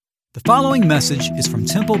The following message is from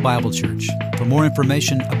Temple Bible Church. For more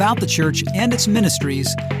information about the church and its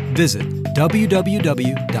ministries, visit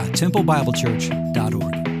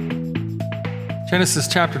www.templebiblechurch.org. Genesis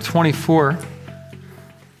chapter 24.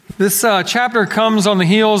 This chapter comes on the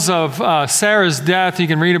heels of Sarah's death. You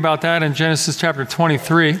can read about that in Genesis chapter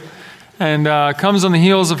 23. And comes on the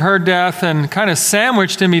heels of her death and kind of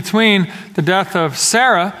sandwiched in between the death of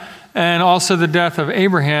Sarah and also the death of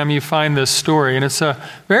Abraham, you find this story. And it's a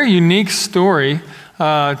very unique story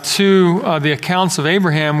to the accounts of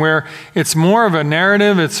Abraham, where it's more of a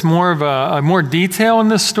narrative, it's more of a more detail in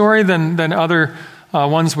this story than other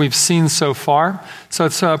ones we've seen so far. So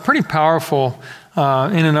it's pretty powerful in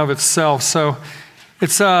and of itself. So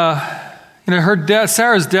it's, her death,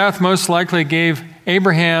 Sarah's death most likely gave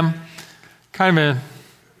Abraham kind of I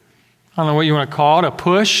don't know what you want to call it, a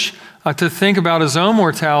push to think about his own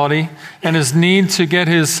mortality and his need to get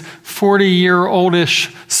his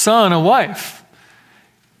 40-year-oldish son a wife.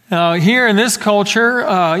 Here in this culture,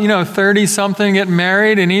 30-something get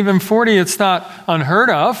married, and even 40, it's not unheard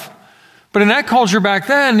of. But in that culture back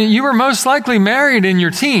then, you were most likely married in your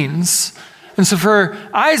teens. And so for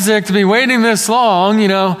Isaac to be waiting this long, it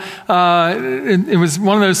was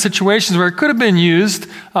one of those situations where it could have been used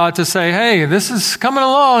to say, hey, this is coming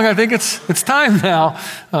along. I think it's time now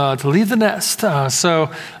to leave the nest. So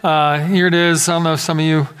here it is. I don't know if some of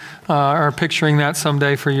you are picturing that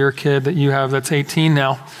someday for your kid that you have that's 18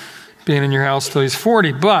 now, being in your house till he's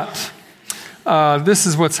 40. But this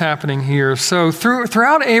is what's happening here. So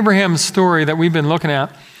throughout Abraham's story that we've been looking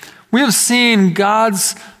at, we have seen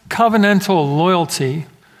God's covenantal loyalty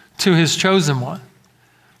to his chosen one.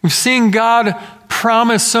 We've seen God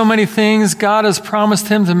promise so many things. God has promised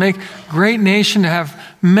him to make a great nation, to have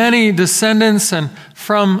many descendants, and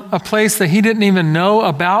from a place that he didn't even know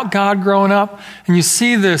about God growing up. And you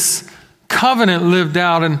see this covenant lived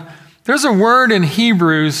out. And there's a word in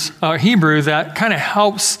Hebrew that kind of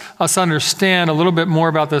helps us understand a little bit more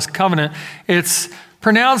about this covenant. It's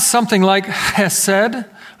pronounced something like hesed.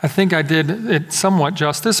 I think I did it somewhat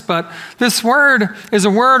justice, but this word is a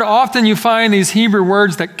word often you find these Hebrew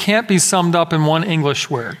words that can't be summed up in one English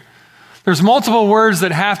word. There's multiple words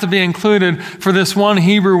that have to be included for this one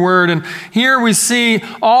Hebrew word, and here we see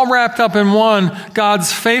all wrapped up in one,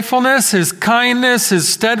 God's faithfulness, his kindness, his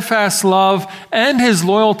steadfast love, and his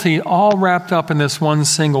loyalty, all wrapped up in this one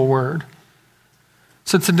single word.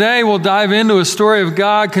 So today we'll dive into a story of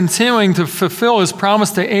God continuing to fulfill his promise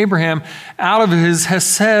to Abraham out of his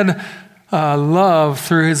hesed love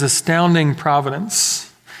through his astounding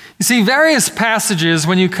providence. You see, various passages,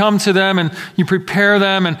 when you come to them and you prepare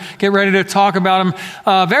them and get ready to talk about them,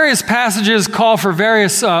 various passages call for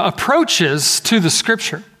various approaches to the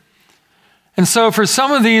scripture. And so for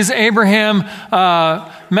some of these Abraham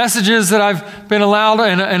messages that I've been allowed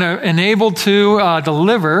and able to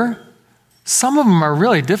deliver, some of them are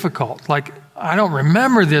really difficult. Like, I don't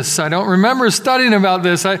remember this. I don't remember studying about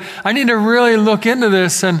this. I need to really look into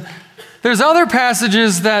this. And there's other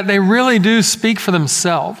passages that they really do speak for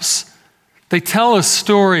themselves. They tell a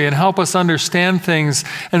story and help us understand things.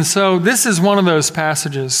 And so this is one of those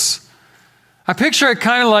passages. I picture it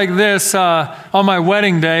kind of like this on my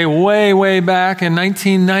wedding day way, way back in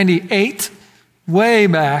 1998. Way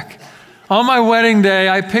back. On my wedding day,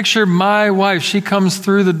 I picture my wife. She comes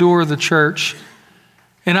through the door of the church,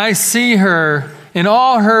 and I see her in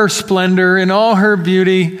all her splendor, in all her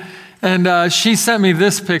beauty, and she sent me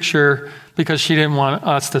this picture because she didn't want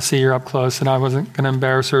us to see her up close, and I wasn't going to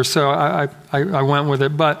embarrass her, so I went with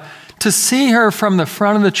it. But to see her from the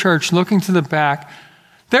front of the church looking to the back,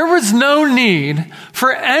 there was no need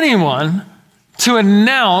for anyone to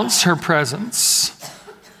announce her presence,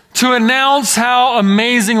 to announce how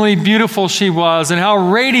amazingly beautiful she was and how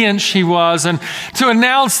radiant she was, and to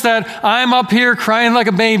announce that I'm up here crying like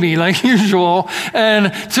a baby like usual,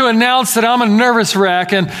 and to announce that I'm a nervous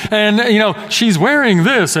wreck, and she's wearing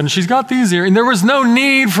this and she's got these earrings. There was no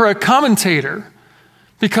need for a commentator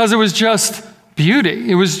because it was just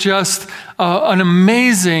beauty. It was just an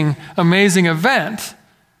amazing, amazing event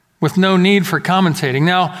with no need for commentating.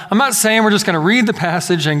 Now, I'm not saying we're just going to read the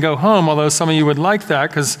passage and go home, although some of you would like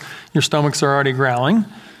that because your stomachs are already growling.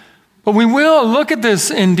 But we will look at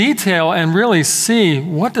this in detail and really see,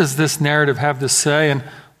 what does this narrative have to say and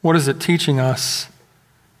what is it teaching us?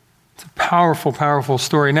 It's a powerful, powerful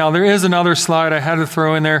story. Now, there is another slide I had to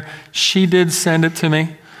throw in there. She did send it to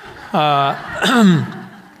me. How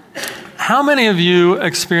many of you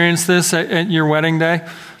experienced this at your wedding day?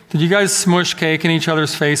 Did you guys smush cake in each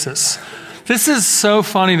other's faces? This is so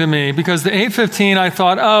funny to me because the 8:15, I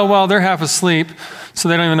thought, oh, well, they're half asleep, so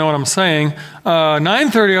they don't even know what I'm saying.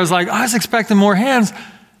 9:30, I was like, I was expecting more hands.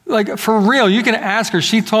 like for real, you can ask her.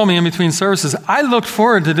 She told me in between services, I looked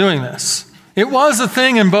forward to doing this. It was a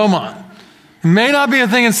thing in Beaumont. It may not be a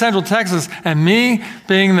thing in Central Texas. And me,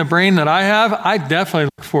 being the brain that I have, I definitely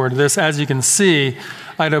look forward to this. As you can see,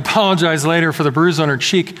 I'd apologize later for the bruise on her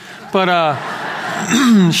cheek. But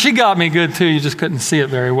she got me good too. You just couldn't see it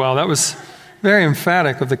very well. That was very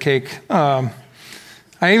emphatic of the cake. I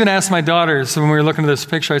even asked my daughters when we were looking at this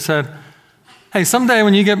picture, I said, hey, someday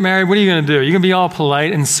when you get married, what are you going to do? You're going to be all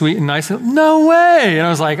polite and sweet and nice? No way. And I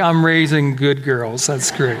was like, I'm raising good girls.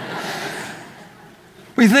 That's great.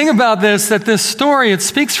 We think about this, that this story, it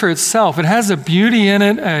speaks for itself. It has a beauty in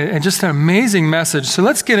it and just an amazing message. So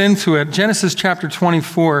let's get into it. Genesis chapter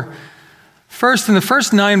 24. First, in the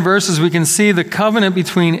first 9 verses, we can see the covenant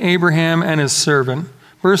between Abraham and his servant.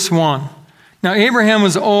 Verse 1. Now Abraham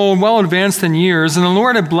was old, well advanced in years, and the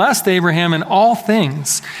Lord had blessed Abraham in all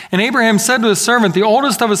things. And Abraham said to his servant, the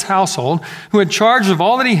oldest of his household, who had charge of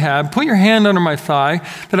all that he had, put your hand under my thigh,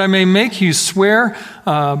 that I may make you swear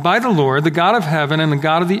by the Lord, the God of heaven and the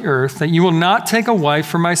God of the earth, that you will not take a wife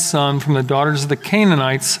for my son from the daughters of the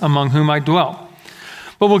Canaanites among whom I dwell,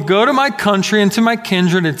 but will go to my country and to my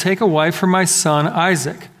kindred and take a wife for my son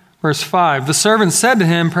Isaac. Verse 5, the servant said to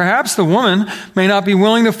him, perhaps the woman may not be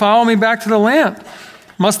willing to follow me back to the land.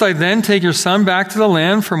 Must I then take your son back to the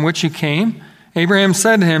land from which you came? Abraham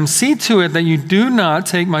said to him, see to it that you do not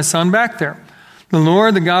take my son back there. The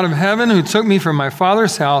Lord, the God of heaven, who took me from my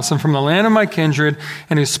father's house and from the land of my kindred,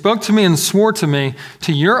 and who spoke to me and swore to me,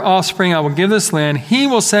 to your offspring I will give this land, he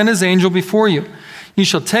will send his angel before you. You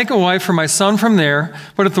shall take a wife for my son from there,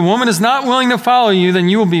 but if the woman is not willing to follow you, then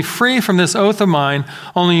you will be free from this oath of mine,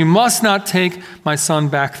 only you must not take my son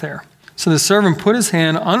back there. So the servant put his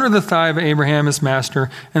hand under the thigh of Abraham, his master,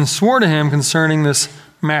 and swore to him concerning this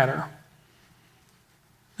matter.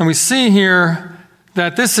 And we see here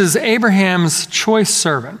that this is Abraham's choice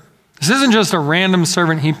servant. This isn't just a random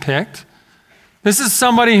servant he picked. This is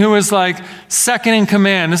somebody who is like second in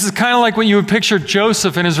command. This is kind of like what you would picture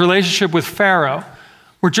Joseph in his relationship with Pharaoh,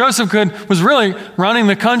 where Joseph was really running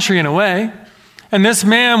the country in a way. And this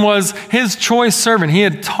man was his choice servant. He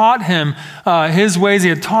had taught him his ways. He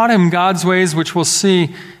had taught him God's ways, which we'll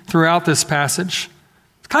see throughout this passage.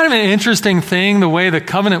 It's kind of an interesting thing, the way the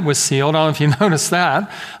covenant was sealed. I don't know if you noticed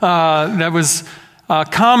that. That was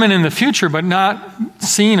common in the future, but not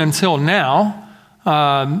seen until now.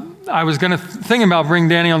 I was going to think about bringing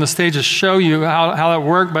Danny on the stage to show you how that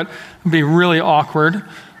worked, but it'd be really awkward.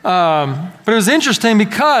 But it was interesting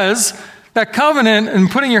because that covenant and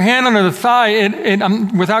putting your hand under the thigh,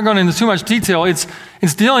 without going into too much detail, it's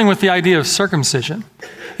dealing with the idea of circumcision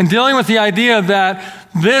and dealing with the idea that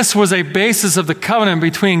this was a basis of the covenant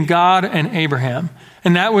between God and Abraham.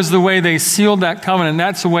 And that was the way they sealed that covenant.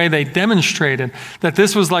 That's the way they demonstrated that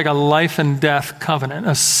this was like a life and death covenant,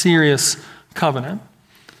 a serious covenant.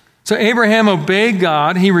 So Abraham obeyed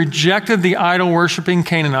God. He rejected the idol-worshiping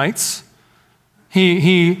Canaanites.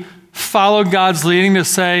 He followed God's leading to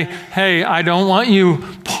say, hey, I don't want you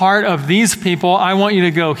part of these people. I want you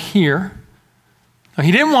to go here. Now,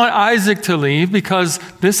 he didn't want Isaac to leave because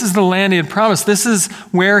this is the land he had promised. This is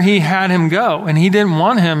where he had him go. And he didn't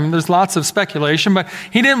want him, there's lots of speculation, but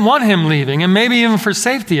he didn't want him leaving, and maybe even for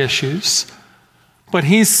safety issues. But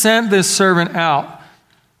he sent this servant out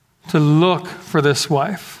to look for this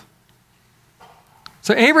wife.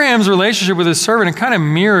 So Abraham's relationship with his servant, it kind of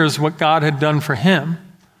mirrors what God had done for him.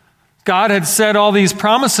 God had said all these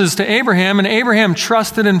promises to Abraham, and Abraham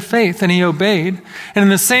trusted in faith, and he obeyed. And in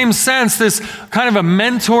the same sense, this kind of a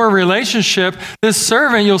mentor relationship, this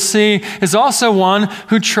servant, you'll see, is also one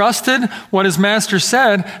who trusted what his master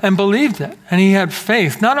said and believed it. And he had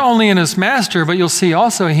faith, not only in his master, but you'll see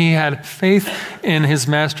also he had faith in his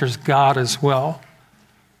master's God as well.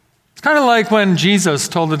 It's kind of like when Jesus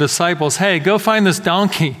told the disciples, hey, go find this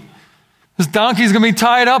donkey. This donkey's going to be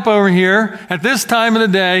tied up over here at this time of the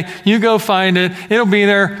day. You go find it. It'll be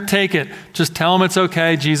there. Take it. Just tell them it's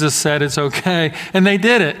okay. Jesus said it's okay. And they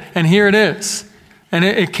did it. And here it is. And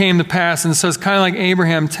it came to pass. And so it's kind of like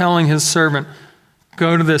Abraham telling his servant,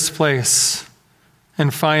 go to this place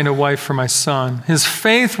and find a wife for my son. His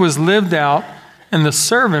faith was lived out, and the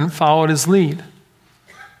servant followed his lead.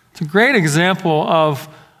 It's a great example of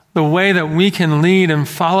the way that we can lead and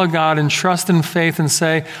follow God and trust in faith and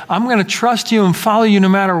say, I'm going to trust you and follow you no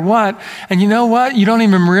matter what. And you know what? You don't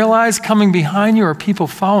even realize coming behind you are people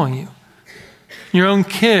following you. Your own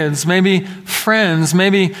kids, maybe friends,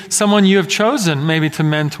 maybe someone you have chosen maybe to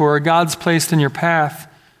mentor, or God's placed in your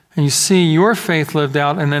path. And you see your faith lived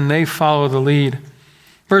out, and then they follow the lead.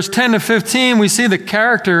 Verse 10 to 15, we see the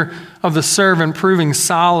character of the servant proving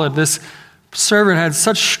solid. This servant had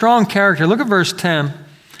such strong character. Look at verse 10.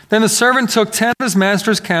 Then the servant took 10 of his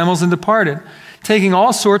master's camels and departed, taking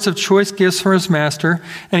all sorts of choice gifts for his master.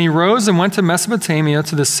 And he rose and went to Mesopotamia,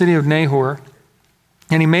 to the city of Nahor.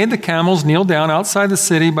 And he made the camels kneel down outside the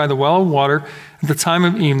city by the well of water at the time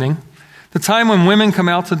of evening, the time when women come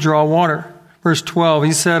out to draw water. Verse 12,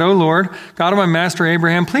 he said, O Lord, God of my master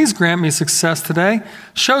Abraham, please grant me success today.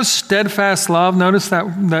 Show steadfast love. Notice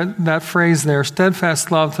that phrase there,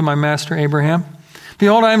 steadfast love to my master Abraham.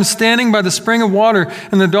 Behold, I am standing by the spring of water,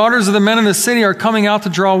 and the daughters of the men in the city are coming out to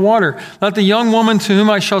draw water. Let the young woman to whom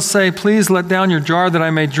I shall say, please let down your jar that I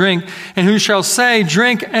may drink, and who shall say,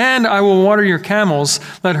 drink, and I will water your camels,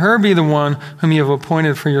 let her be the one whom you have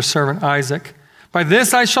appointed for your servant Isaac. By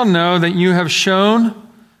this I shall know that you have shown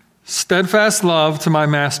steadfast love to my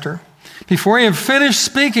master. Before he had finished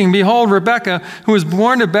speaking, behold, Rebekah, who was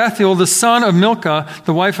born to Bethuel, the son of Milcah,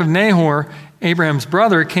 the wife of Nahor, Abraham's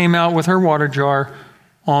brother, came out with her water jar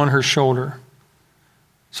on her shoulder.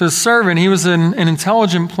 So the servant, he was an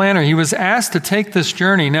intelligent planner. He was asked to take this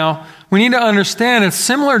journey. Now, we need to understand it's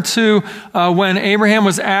similar to when Abraham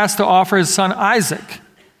was asked to offer his son Isaac.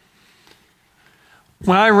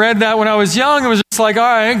 When I read that when I was young, it was just like, all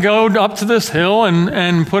right, go up to this hill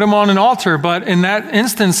and put him on an altar. But in that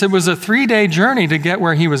instance, it was a 3-day journey to get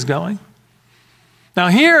where he was going. Now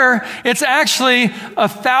here, it's actually a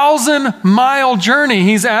 1,000-mile journey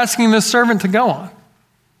he's asking this servant to go on.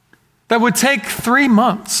 That would take 3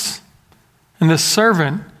 months. And the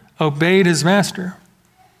servant obeyed his master.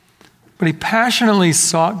 But he passionately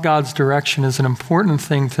sought God's direction is an important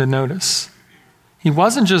thing to notice. He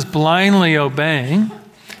wasn't just blindly obeying.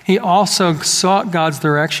 He also sought God's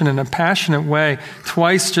direction in a passionate way.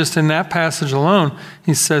 Twice just in that passage alone,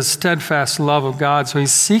 he says steadfast love of God. So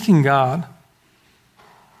he's seeking God.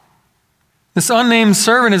 This unnamed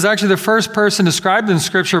servant is actually the first person described in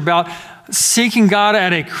Scripture about seeking God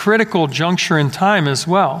at a critical juncture in time as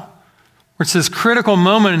well. Where it's this critical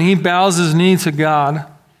moment and he bows his knee to God.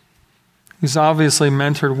 He's obviously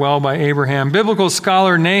mentored well by Abraham. Biblical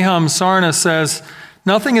scholar Nahum Sarna says,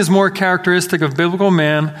 nothing is more characteristic of biblical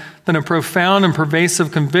man than a profound and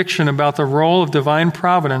pervasive conviction about the role of divine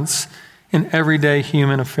providence in everyday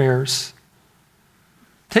human affairs.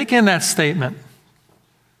 Take in that statement.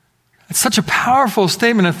 It's such a powerful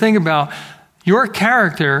statement to think about. Your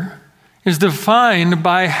character is defined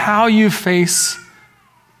by how you face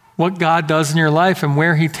what God does in your life and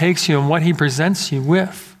where he takes you and what he presents you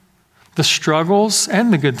with. The struggles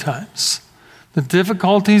and the good times, the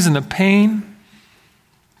difficulties and the pain.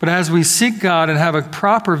 But as we seek God and have a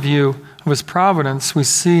proper view of his providence, we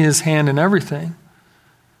see his hand in everything.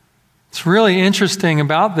 What's really interesting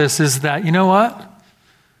about this is that, you know what?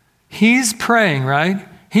 He's praying, right?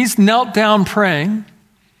 He's knelt down praying.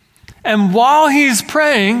 And while he's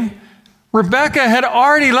praying, Rebekah had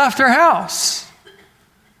already left her house.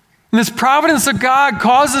 And this providence of God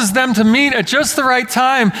causes them to meet at just the right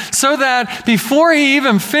time so that before he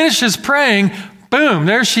even finishes praying, boom,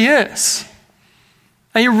 there she is.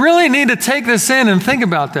 And you really need to take this in and think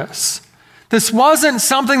about this. This wasn't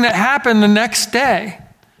something that happened the next day.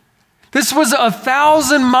 This was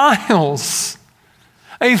 1,000 miles,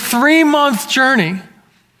 a 3-month journey.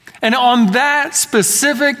 And on that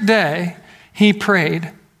specific day, he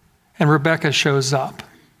prayed, and Rebekah shows up.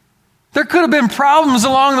 There could have been problems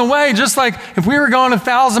along the way, just like if we were going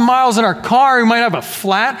 1,000 miles in our car, we might have a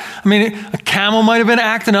flat. I mean, a camel might have been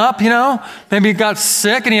acting up, you know. Maybe he got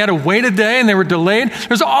sick and he had to wait a day and they were delayed.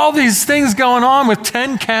 There's all these things going on with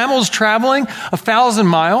 10 camels traveling 1,000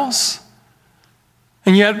 miles.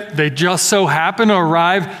 And yet they just so happen to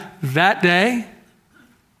arrive that day,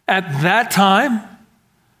 at that time,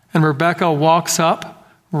 and Rebekah walks up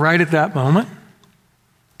right at that moment.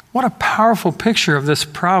 What a powerful picture of this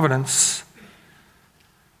providence.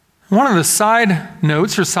 One of the side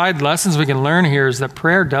notes or side lessons we can learn here is that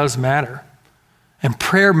prayer does matter. And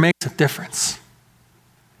prayer makes a difference.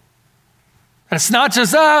 And it's not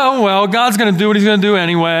just, oh, well, God's going to do what he's going to do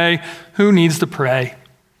anyway. Who needs to pray?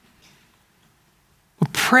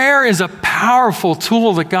 But prayer is a powerful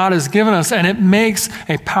tool that God has given us, and it makes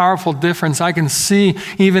a powerful difference. I can see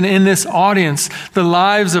even in this audience the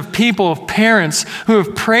lives of people, of parents who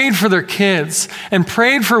have prayed for their kids and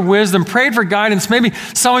prayed for wisdom, prayed for guidance. Maybe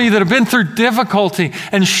some of you that have been through difficulty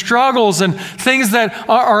and struggles and things that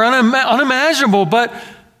are unimaginable, but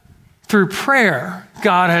through prayer,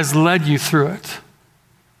 God has led you through it.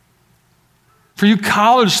 For you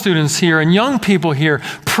college students here and young people here,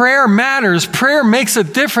 prayer matters. Prayer makes a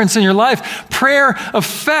difference in your life. Prayer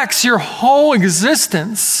affects your whole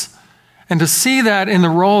existence. And to see that in the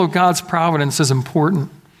role of God's providence is important.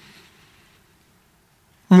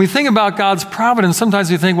 When we think about God's providence, sometimes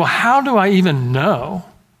we think, well, how do I even know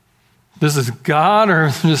this is God or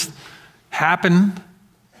just happened?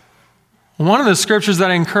 One of the scriptures that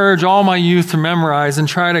I encourage all my youth to memorize and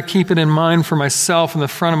try to keep it in mind for myself in the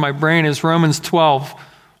front of my brain is Romans 12,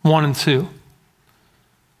 1 and 2.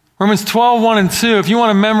 Romans 12, 1 and 2. If you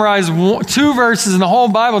want to memorize 2 verses in the whole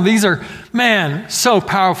Bible, these are, so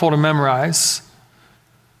powerful to memorize.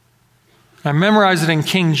 I memorized it in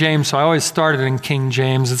King James, so I always started in King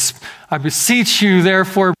James. I beseech you,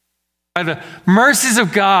 therefore, by the mercies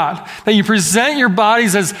of God, that you present your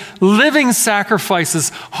bodies as living sacrifices,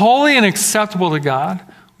 holy and acceptable to God,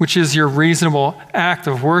 which is your reasonable act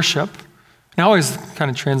of worship. I always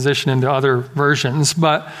kind of transition into other versions,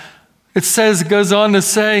 but it goes on to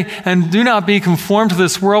say, and do not be conformed to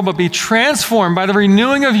this world, but be transformed by the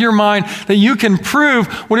renewing of your mind, that you can prove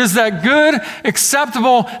what is that good,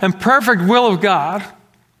 acceptable, and perfect will of God.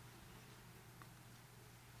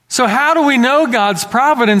 So how do we know God's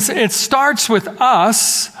providence? It starts with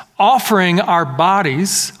us offering our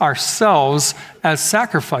bodies, ourselves, as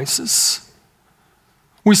sacrifices.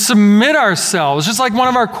 We submit ourselves, just like one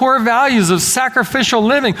of our core values of sacrificial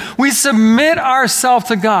living. We submit ourselves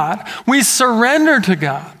to God. We surrender to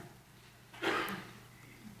God.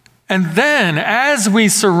 And then, as we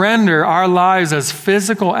surrender our lives as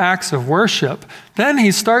physical acts of worship, then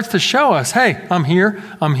he starts to show us, hey, I'm here,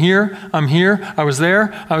 I'm here, I'm here, I was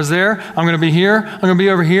there, I'm going to be here, I'm going to be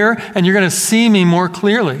over here, and you're going to see me more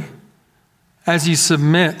clearly as you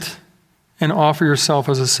submit and offer yourself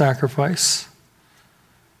as a sacrifice.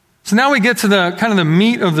 So now we get to the kind of the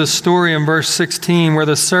meat of the story in verse 16, where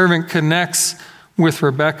the servant connects with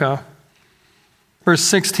Rebekah. Verse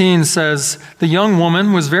 16 says, the young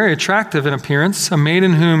woman was very attractive in appearance, a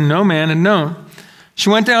maiden whom no man had known. She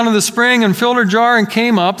went down to the spring and filled her jar and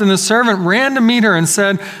came up, and the servant ran to meet her and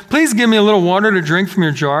said, please give me a little water to drink from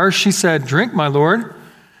your jar. She said, drink, my lord.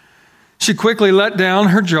 She quickly let down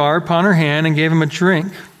her jar upon her hand and gave him a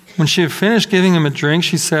drink. When she had finished giving him a drink,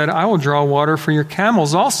 she said, I will draw water for your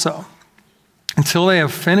camels also, until they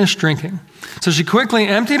have finished drinking. So she quickly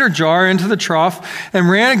emptied her jar into the trough and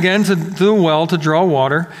ran again to the well to draw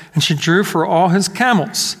water, and she drew for all his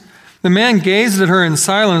camels. The man gazed at her in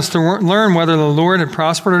silence to learn whether the Lord had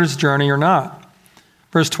prospered his journey or not.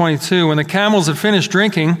 Verse 22, when the camels had finished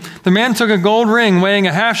drinking, the man took a gold ring weighing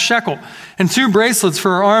a half shekel and 2 bracelets for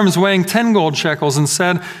her arms weighing 10 gold shekels and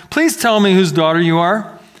said, please tell me whose daughter you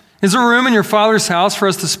are. Is there room in your father's house for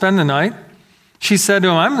us to spend the night? She said to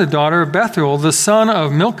him, I'm the daughter of Bethuel, the son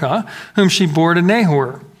of Milcah, whom she bore to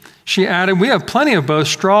Nahor. She added, we have plenty of both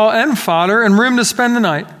straw and fodder and room to spend the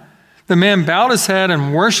night. The man bowed his head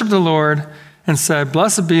and worshipped the Lord and said,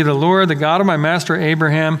 blessed be the Lord, the God of my master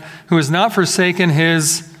Abraham, who has not forsaken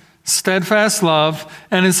his steadfast love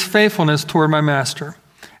and his faithfulness toward my master.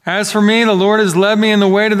 As for me, the Lord has led me in the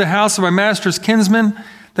way to the house of my master's kinsman.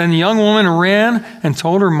 Then the young woman ran and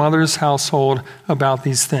told her mother's household about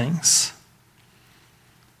these things.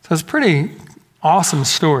 So it's a pretty awesome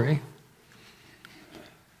story.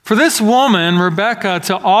 For this woman, Rebekah,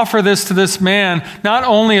 to offer this to this man, not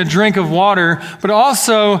only a drink of water, but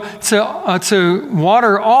also to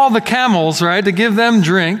water all the camels, right, to give them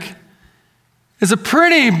drink, is a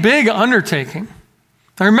pretty big undertaking.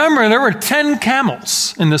 Now remember, there were 10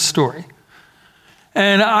 camels in this story.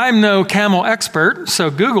 And I'm no camel expert, so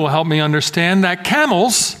Google helped me understand that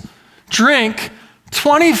camels drink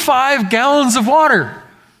 25 gallons of water.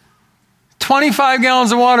 25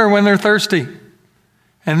 gallons of water when they're thirsty.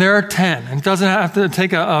 And there are 10. It doesn't have to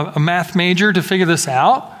take a math major to figure this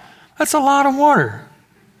out. That's a lot of water.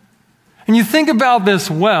 And you think about this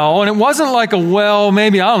well, and it wasn't like a well,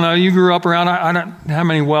 maybe, I don't know, you grew up around, I don't have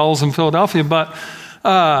many wells in Philadelphia, but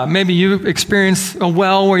maybe you experienced a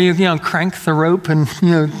well where you crank the rope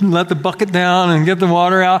and let the bucket down and get the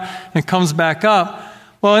water out and it comes back up.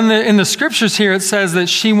 Well, in the scriptures here, it says that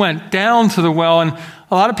she went down to the well, and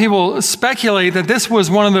a lot of people speculate that this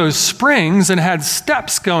was one of those springs and had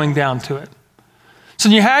steps going down to it. So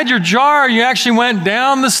you had your jar, you actually went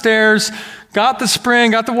down the stairs, got the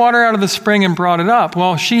spring, got the water out of the spring and brought it up.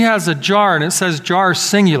 Well, she has a jar, and it says jar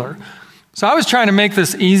singular. So I was trying to make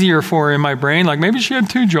this easier for her in my brain, like maybe she had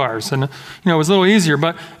 2 jars, and it was a little easier,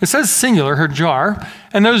 but it says singular, her jar,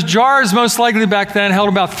 and those jars most likely back then held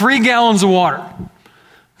about 3 gallons of water.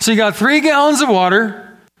 So you got 3 gallons of water,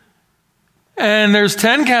 and there's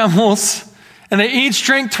 10 camels, and they each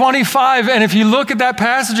drink 25, and if you look at that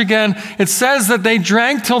passage again, it says that they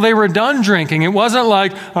drank till they were done drinking. It wasn't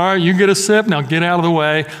like, all right, you get a sip, now get out of the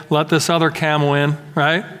way, let this other camel in,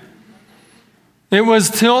 right? It was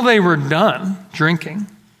till they were done drinking.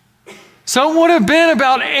 So it would have been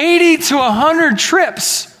about 80 to 100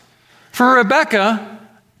 trips for Rebekah,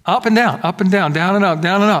 up and down, down and up,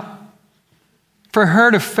 down and up. for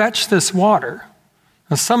her to fetch this water.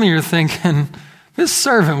 Now, some of you are thinking, this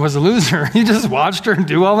servant was a loser. He just watched her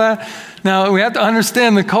do all that. Now, we have to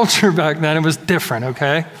understand the culture back then. It was different,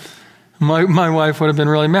 okay? My wife would have been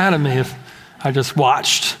really mad at me if I just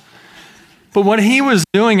watched. But what he was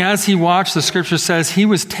doing as he watched, the scripture says, he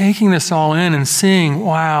was taking this all in and seeing,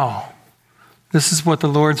 wow, this is what the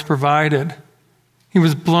Lord's provided. He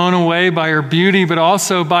was blown away by her beauty, but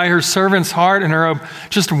also by her servant's heart and her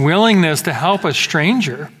just willingness to help a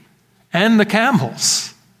stranger and the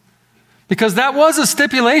camels. Because that was a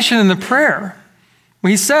stipulation in the prayer.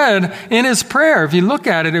 He said in his prayer, if you look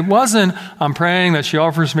at it, it wasn't, I'm praying that she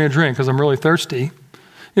offers me a drink because I'm really thirsty.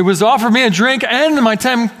 It was offer me a drink and my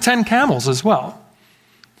 10 camels as well.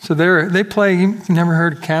 So they play, you've never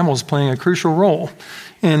heard camels playing a crucial role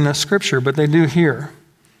in Scripture, but they do here.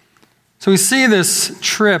 So we see this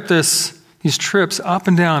trip, these trips up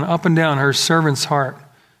and down her servant's heart,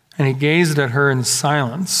 and he gazed at her in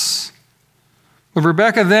silence. But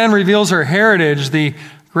Rebekah then reveals her heritage, the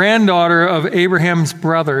granddaughter of Abraham's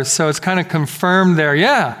brothers. So it's kind of confirmed there.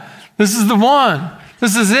 Yeah, this is the one.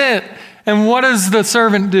 This is it. And what does the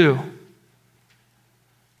servant do?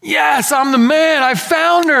 Yes, I'm the man. I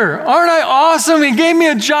found her. Aren't I awesome? He gave me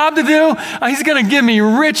a job to do. He's going to give me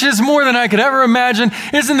riches more than I could ever imagine.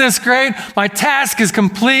 Isn't this great? My task is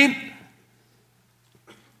complete.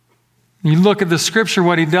 You look at the scripture,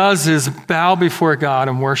 what he does is bow before God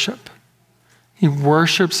and worship. He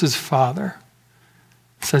worships his father.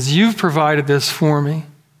 He says, you've provided this for me.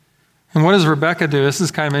 And what does Rebekah do? This is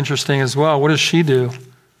kind of interesting as well. What does she do?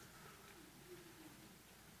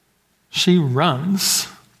 She runs.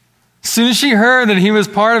 As soon as she heard that he was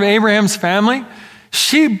part of Abraham's family,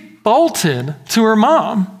 she bolted to her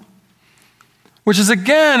mom, which is,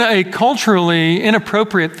 again, a culturally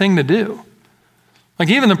inappropriate thing to do. Like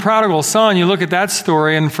even the prodigal son, you look at that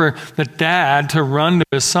story, and for the dad to run to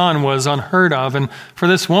his son was unheard of. And for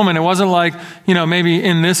this woman, it wasn't like, maybe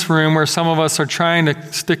in this room where some of us are trying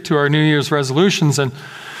to stick to our New Year's resolutions and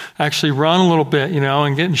actually run a little bit,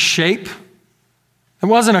 and get in shape. It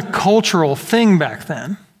wasn't a cultural thing back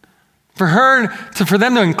then. For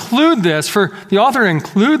them to include this, for the author to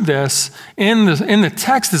include this in the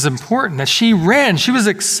text is important, that she ran. She was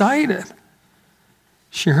excited.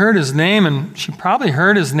 She heard his name, and she probably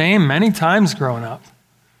heard his name many times growing up.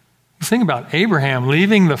 You think about Abraham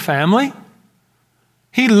leaving the family.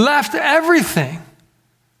 He left everything.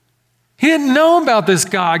 He didn't know about this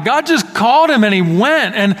God. God just called him and he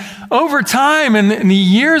went. And over time, in the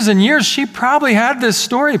years and years, she probably had this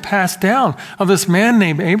story passed down of this man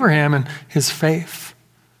named Abraham and his faith.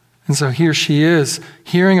 And so here she is,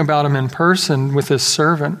 hearing about him in person with his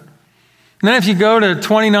servant. And then if you go to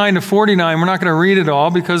 29 to 49, we're not going to read it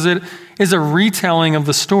all because it is a retelling of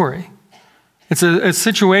the story. It's a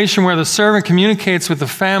situation where the servant communicates with the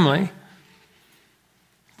family.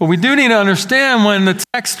 But we do need to understand when the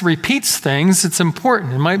text repeats things, it's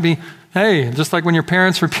important. It might be, hey, just like when your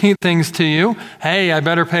parents repeat things to you, hey, I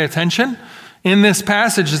better pay attention. In this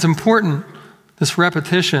passage, it's important, this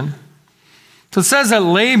repetition. So it says that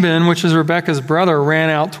Laban, which is Rebekah's brother, ran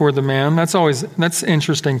out toward the man. That's an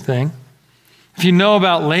interesting thing. If you know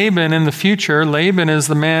about Laban in the future, Laban is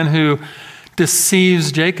the man who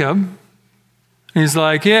deceives Jacob. He's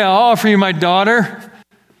like, yeah, I'll offer you my daughter.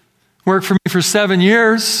 Worked for me for 7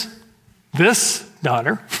 years. This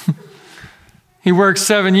daughter. He works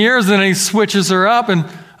 7 years, and then he switches her up and,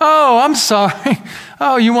 oh, I'm sorry.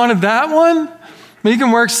 Oh, you wanted that one? But you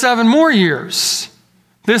can work 7 more years.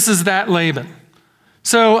 This is that Laban.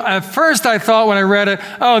 So at first I thought when I read it,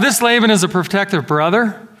 oh, this Laban is a protective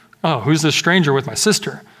brother. Oh, who's this stranger with my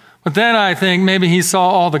sister? But then I think maybe he saw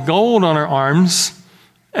all the gold on her arms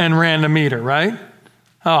and ran to meet her, right?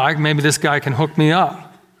 Oh, maybe this guy can hook me up.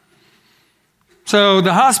 So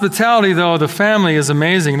the hospitality, though, of the family is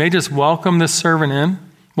amazing. They just welcome this servant in,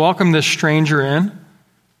 welcome this stranger in.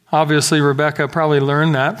 Obviously, Rebekah probably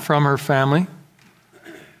learned that from her family.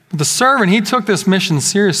 But the servant, he took this mission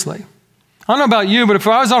seriously. I don't know about you, but if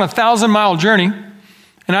I was on a 1,000-mile journey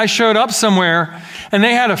and I showed up somewhere and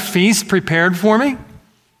they had a feast prepared for me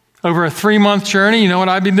over a 3-month journey, you know what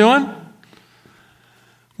I'd be doing?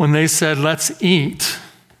 When they said, let's eat,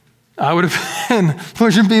 I would have been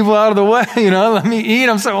pushing people out of the way, let me eat.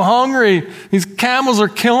 I'm so hungry. These camels are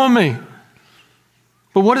killing me.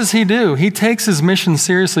 But what does he do? He takes his mission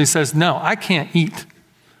seriously. He says, no, I can't eat.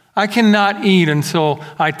 I cannot eat until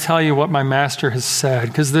I tell you what my master has said,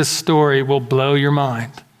 because this story will blow your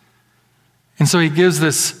mind. And so he gives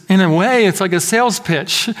this, in a way, it's like a sales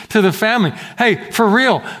pitch to the family. Hey, for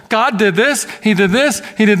real, God did this, he did this,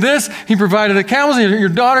 he did this, he provided the camels. Your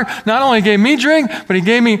daughter not only gave me drink, but he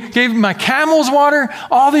gave my camels water.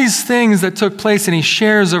 All these things that took place, and he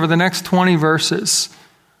shares over the next 20 verses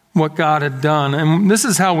what God had done. And this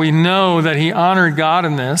is how we know that he honored God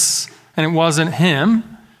in this, and it wasn't him.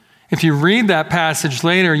 If you read that passage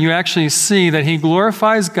later, you actually see that he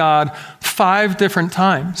glorifies God 5 different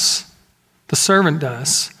times. The servant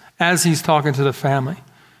does, as he's talking to the family.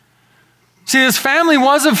 See, this family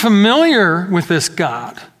wasn't familiar with this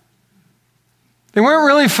God. They weren't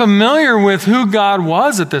really familiar with who God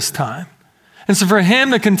was at this time. And so for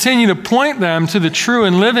him to continue to point them to the true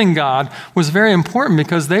and living God was very important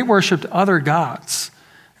because they worshiped other gods.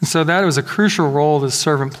 And so that was a crucial role this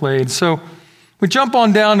servant played. So we jump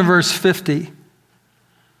on down to verse 50.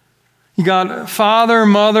 You got father,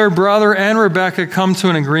 mother, brother, and Rebekah come to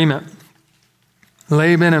an agreement.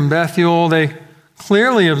 Laban and Bethuel, they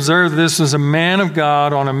clearly observed this was a man of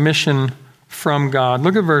God on a mission from God.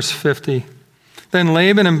 Look at verse 50. Then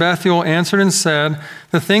Laban and Bethuel answered and said,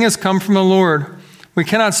 "The thing has come from the Lord. We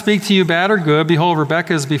cannot speak to you bad or good. Behold,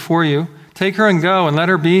 Rebekah is before you. Take her and go, and let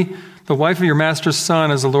her be the wife of your master's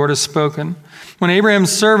son, as the Lord has spoken." When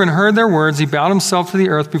Abraham's servant heard their words, he bowed himself to the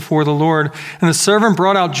earth before the Lord. And the servant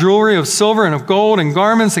brought out jewelry of silver and of gold and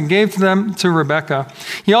garments and gave them to Rebekah.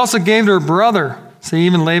 He also gave to her brother, so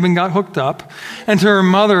even Laban got hooked up, and to her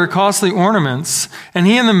mother costly ornaments. And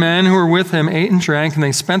he and the men who were with him ate and drank, and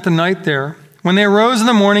they spent the night there. When they arose in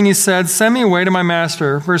the morning, he said, "Send me away to my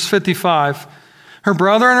master." Verse 55. Her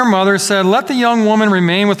brother and her mother said, "Let the young woman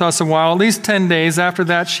remain with us a while, at least 10 days. After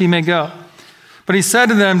that she may go." But he said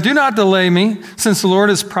to them, "Do not delay me, since the Lord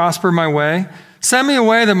has prospered my way. Send me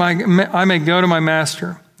away that I may go to my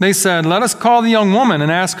master." They said, "Let us call the young woman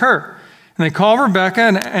and ask her." And they called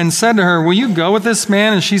Rebekah and said to her, "Will you go with this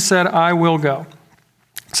man?" And she said, "I will go."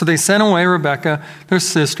 So they sent away Rebekah, their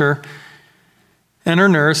sister, and her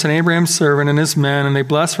nurse, and Abraham's servant and his men, and they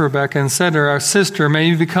blessed Rebekah and said to her, "Our sister, may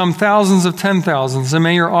you become thousands of 10,000s, and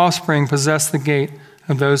may your offspring possess the gate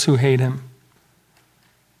of those who hate him."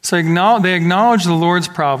 So they acknowledge the Lord's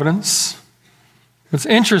providence. It's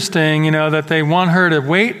interesting, that they want her to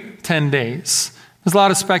wait 10 days. There's a lot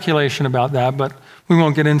of speculation about that, but we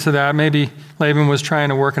won't get into that. Maybe Laban was trying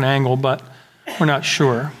to work an angle, but we're not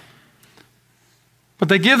sure. But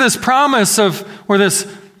they give this promise or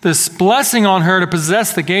this blessing on her to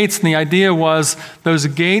possess the gates, and the idea was those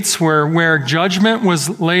gates were where judgment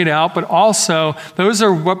was laid out, but also those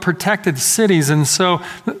are what protected cities. And so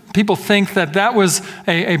people think that was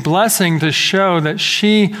a blessing to show that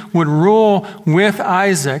she would rule with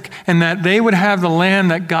Isaac and that they would have the land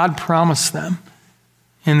that God promised them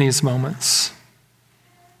in these moments.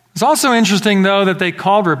 It's also interesting, though, that they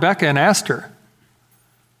called Rebekah and asked her.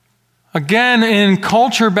 Again, in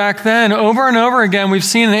culture back then, over and over again, we've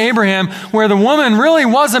seen in Abraham where the woman really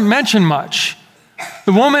wasn't mentioned much.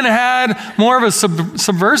 The woman had more of a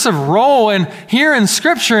subversive role, and here in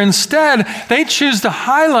Scripture, instead, they choose to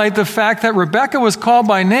highlight the fact that Rebekah was called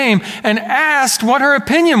by name and asked what her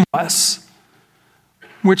opinion was,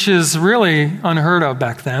 which is really unheard of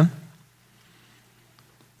back then.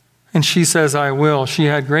 And she says, "I will." She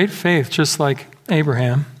had great faith, just like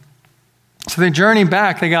Abraham. So they journey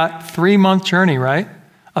back. They got 3-month journey, right?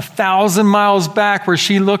 1,000 miles back where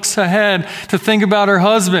she looks ahead to think about her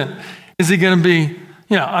husband. Is he going to be,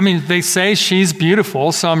 they say she's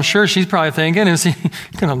beautiful, so I'm sure she's probably thinking, is he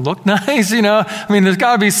going to look nice? There's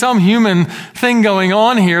got to be some human thing going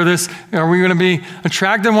on here. Are we going to be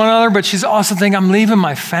attracted to one another? But she's also thinking, I'm leaving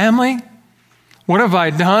my family. What have I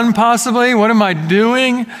done possibly? What am I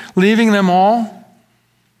doing? Leaving them all?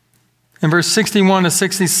 In verse 61 to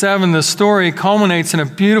 67, the story culminates in a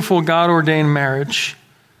beautiful God-ordained marriage.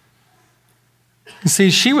 You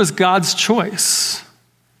see, she was God's choice.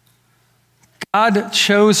 God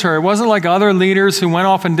chose her. It wasn't like other leaders who went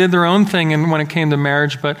off and did their own thing when it came to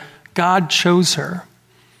marriage, but God chose her.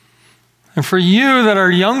 And for you that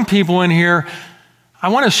are young people in here, I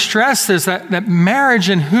want to stress this, that marriage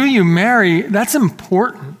and who you marry, that's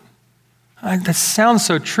important. That sounds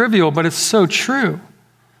so trivial, but it's so true.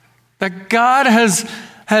 That God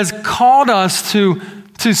has called us to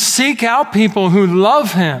seek out people who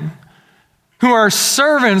love him, who are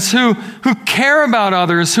servants, who care about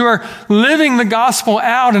others, who are living the gospel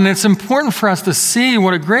out. And it's important for us to see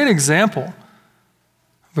what a great example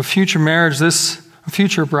of a future marriage, a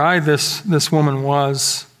future bride this woman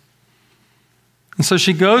was. And so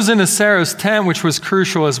she goes into Sarah's tent, which was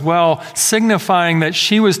crucial as well, signifying that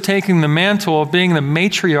she was taking the mantle of being the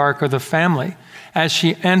matriarch of the family as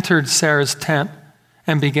she entered Sarah's tent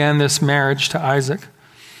and began this marriage to Isaac.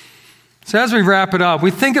 So as we wrap it up,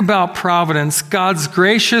 we think about providence, God's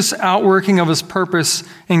gracious outworking of his purpose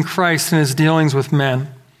in Christ and his dealings with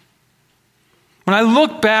men. When I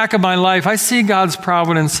look back at my life, I see God's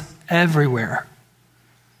providence everywhere.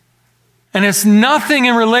 And it's nothing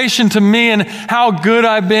in relation to me and how good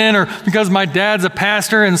I've been, or because my dad's a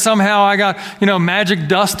pastor and somehow I got, magic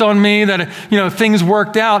dust on me that, things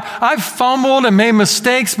worked out. I've fumbled and made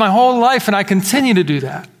mistakes my whole life, and I continue to do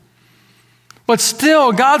that. But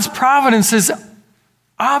still, God's providence is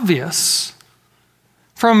obvious.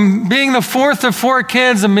 From being the fourth of four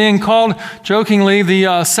kids and being called, jokingly,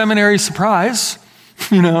 the seminary surprise,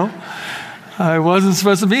 I wasn't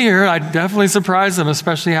supposed to be here. I definitely surprised them,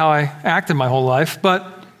 especially how I acted my whole life. But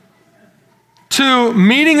to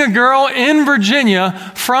meeting a girl in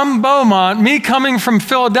Virginia from Beaumont, me coming from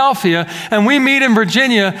Philadelphia, and we meet in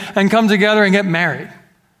Virginia and come together and get married.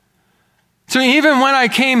 So even when I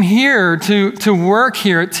came here to work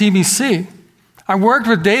here at TBC, I worked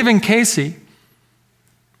with Dave and Casey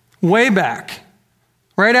way back.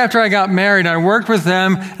 Right after I got married, I worked with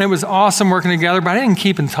them, and it was awesome working together, but I didn't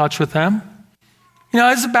keep in touch with them.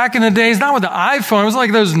 This is back in the days, not with the iPhone. It was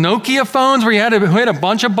like those Nokia phones where you had to hit a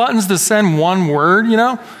bunch of buttons to send one word,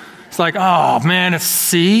 It's like, oh, man, it's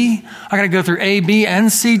C. I got to go through A, B,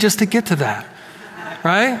 and C just to get to that,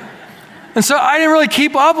 right? And so I didn't really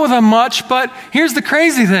keep up with them much, but here's the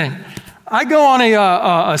crazy thing. I go on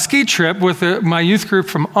a ski trip with my youth group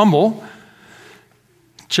from Humble.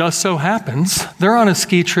 Just so happens, they're on a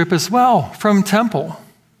ski trip as well from Temple.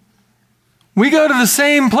 We go to the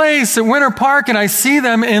same place at Winter Park, and I see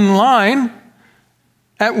them in line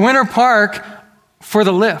at Winter Park for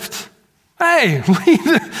the lift. Hey,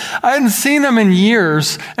 I hadn't seen them in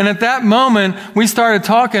years, and at that moment, we started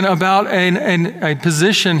talking about a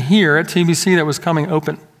position here at TBC that was coming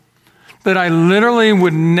open that I literally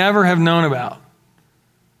would never have known about.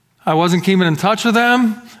 I wasn't keeping in touch with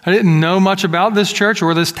them. I didn't know much about this church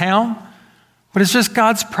or this town, but it's just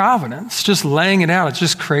God's providence, just laying it out. It's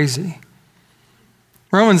just crazy.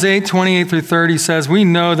 Romans 8:28-30 says, we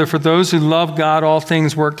know that for those who love God, all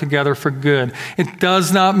things work together for good. It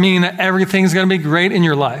does not mean that everything's going to be great in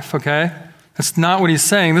your life, okay? That's not what he's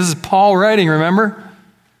saying. This is Paul writing, remember?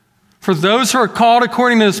 For those who are called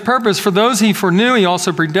according to his purpose, for those he foreknew, he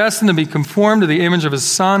also predestined to be conformed to the image of his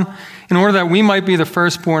Son, in order that we might be the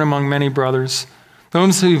firstborn among many brothers.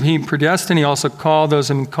 Those whom he predestined, he also called. Those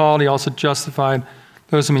whom he called, he also justified.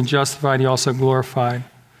 Those whom he justified, he also glorified.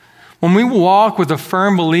 When we walk with a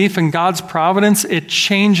firm belief in God's providence, it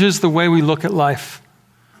changes the way we look at life.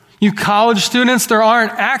 You college students, there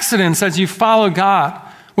aren't accidents as you follow God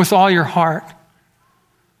with all your heart.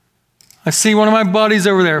 I see one of my buddies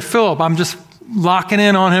over there, Philip. I'm just locking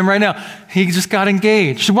in on him right now. He just got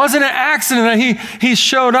engaged. It wasn't an accident that he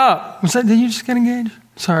showed up. Did you just get engaged?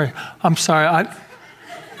 Sorry. I'm sorry.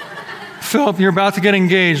 Philip, you're about to get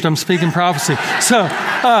engaged. I'm speaking prophecy. So,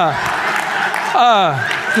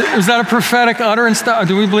 is that a prophetic utterance?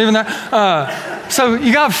 Do we believe in that? So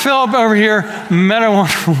you got Philip over here, met a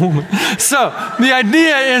wonderful woman. So the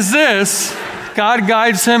idea is this. God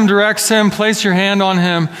guides him, directs him. Place your hand on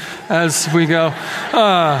him as we go.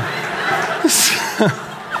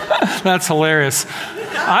 That's hilarious.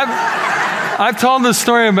 I've told this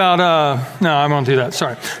story about, no, I won't do that.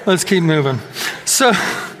 Sorry. Let's keep moving. So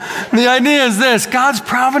the idea is this. God's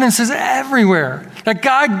providence is everywhere. That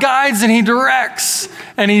God guides and he directs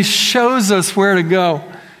and he shows us where to go.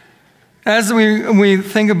 As we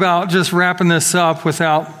think about just wrapping this up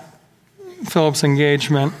without Philip's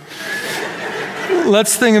engagement,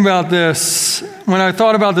 let's think about this. When I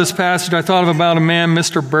thought about this passage, I thought about a man,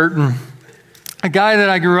 Mr. Burton, a guy that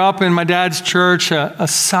I grew up in my dad's church, a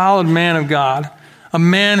solid man of God, a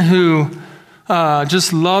man who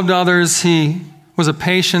just loved others. He was a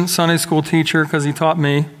patient Sunday school teacher because he taught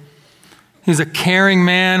me. He's a caring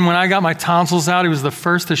man. When I got my tonsils out, he was the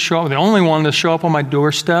first to show up, the only one to show up on my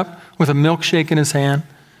doorstep with a milkshake in his hand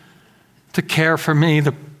to care for me,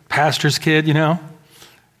 the pastor's kid, And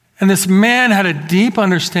this man had a deep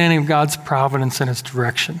understanding of God's providence and his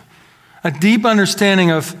direction, a deep understanding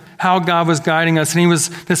of how God was guiding us. And he was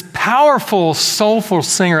this powerful, soulful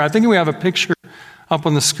singer. I think we have a picture up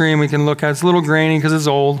on the screen we can look at. It's a little grainy because it's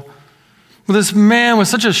old. But this man was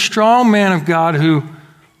such a strong man of God who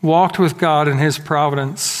walked with God in his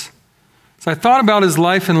providence. As I thought about his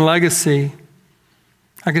life and legacy,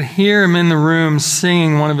 I could hear him in the room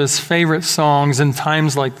singing one of his favorite songs in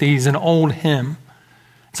times like these, an old hymn.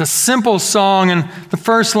 It's a simple song, and the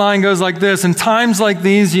first line goes like this: in times like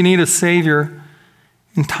these, you need a Savior.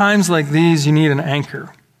 In times like these, you need an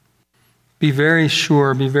anchor. be very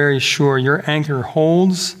sure, your anchor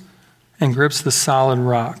holds and grips the solid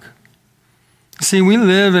rock. See, we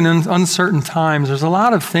live in uncertain times. There's a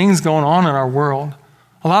lot of things going on in our world,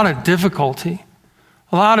 a lot of difficulty,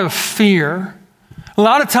 a lot of fear. A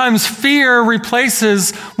lot of times fear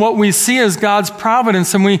replaces what we see as God's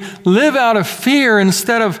providence, and we live out of fear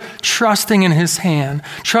instead of trusting in his hand,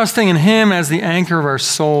 trusting in him as the anchor of our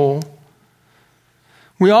soul.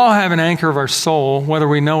 We all have an anchor of our soul, whether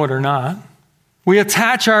we know it or not. We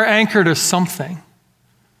attach our anchor to something.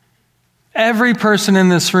 Every person in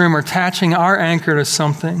this room are attaching our anchor to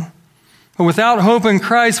something. But without hope in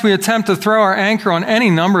Christ, we attempt to throw our anchor on any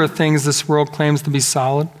number of things this world claims to be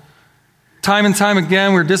solid. Time and time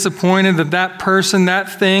again, we're disappointed that that person,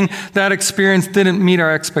 that thing, that experience didn't meet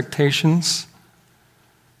our expectations.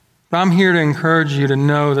 But I'm here to encourage you to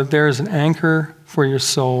know that there is an anchor for your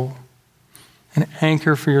soul. An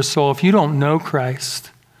anchor for your soul. If you don't know Christ,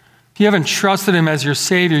 if you haven't trusted him as your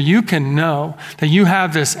Savior, you can know that you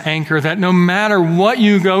have this anchor, that no matter what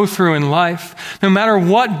you go through in life, no matter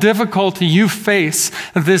what difficulty you face,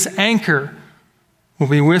 that this anchor will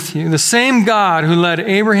be with you. The same God who led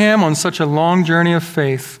Abraham on such a long journey of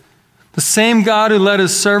faith, the same God who led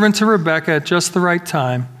his servant to Rebekah at just the right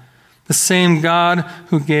time, the same God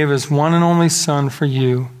who gave his one and only Son for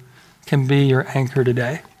you can be your anchor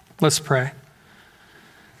today. Let's pray.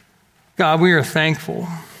 God, we are thankful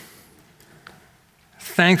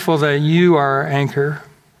that you are our anchor.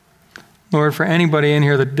 Lord, for anybody in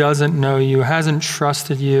here that doesn't know you, hasn't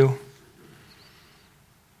trusted you,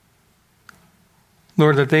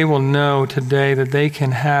 Lord, that they will know today that they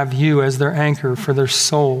can have you as their anchor for their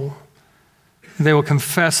soul. They will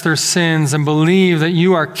confess their sins and believe that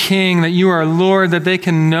you are King, that you are Lord, that they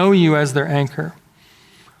can know you as their anchor.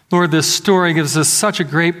 Lord, this story gives us such a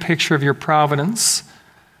great picture of your providence.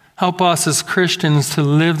 Help us as Christians to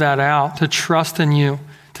live that out, to trust in you,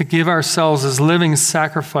 to give ourselves as living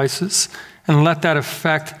sacrifices, and let that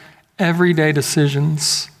affect everyday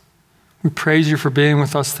decisions. We praise you for being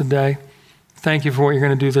with us today. Thank you for what you're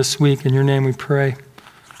going to do this week. In your name we pray.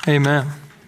 Amen.